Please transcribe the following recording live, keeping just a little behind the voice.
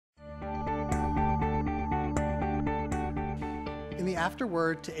In the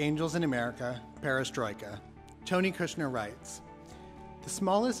afterword to Angels in America, Perestroika, Tony Kushner writes, "The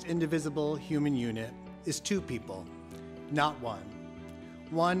smallest indivisible human unit is two people, not one.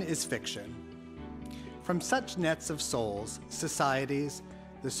 One is fiction. From such nets of souls, societies,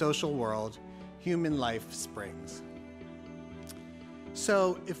 the social world, human life springs."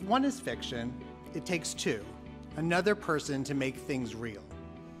 So if one is fiction, it takes two, another person to make things real.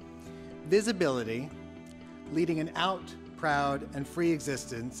 Visibility, leading an out, proud, and free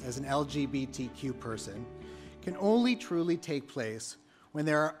existence as an LGBTQ person, can only truly take place when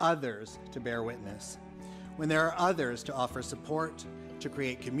there are others to bear witness, when there are others to offer support, to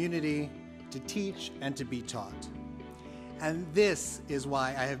create community, to teach, and to be taught. And this is why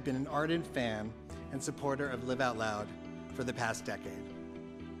I have been an ardent fan and supporter of Live Out Loud for the past decade.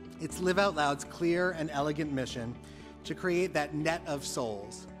 It's Live Out Loud's clear and elegant mission to create that net of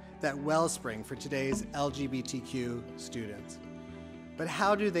souls, that wellspring for today's LGBTQ students. But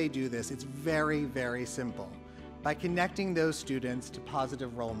how do they do this? It's very, very simple. By connecting those students to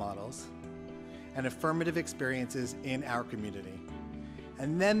positive role models and affirmative experiences in our community.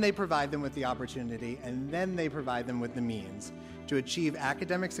 And then they provide them with the opportunity, and then they provide them with the means to achieve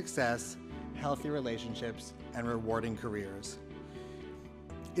academic success, healthy relationships, and rewarding careers.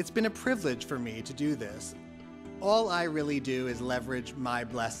 It's been a privilege for me to do this. All I really do is leverage my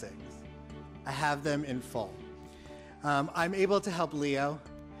blessings. I have them in full. I'm able to help Leo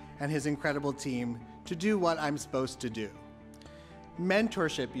and his incredible team to do what I'm supposed to do.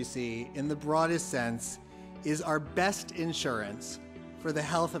 Mentorship, you see, in the broadest sense, is our best insurance for the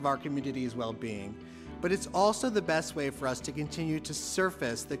health of our community's well-being, but it's also the best way for us to continue to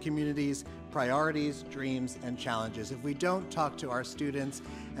surface the community's priorities, dreams, and challenges. If we don't talk to our students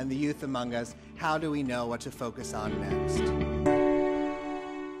and the youth among us, how do we know what to focus on next?